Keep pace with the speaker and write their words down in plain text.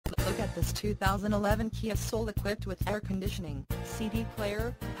get this 2011 Kia Soul equipped with air conditioning, CD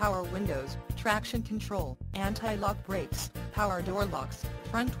player, power windows, traction control, anti-lock brakes, power door locks,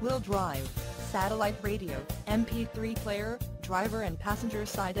 front-wheel drive, satellite radio, MP3 player, driver and passenger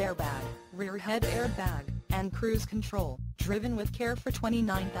side airbag, rear head airbag, and cruise control. Driven with care for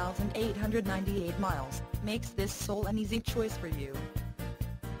 29,898 miles, makes this Soul an easy choice for you.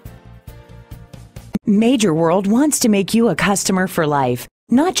 Major World wants to make you a customer for life.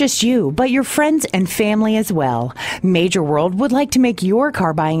 Not just you, but your friends and family as well. Major World would like to make your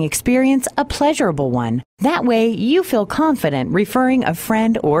car buying experience a pleasurable one. That way, you feel confident referring a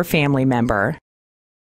friend or family member.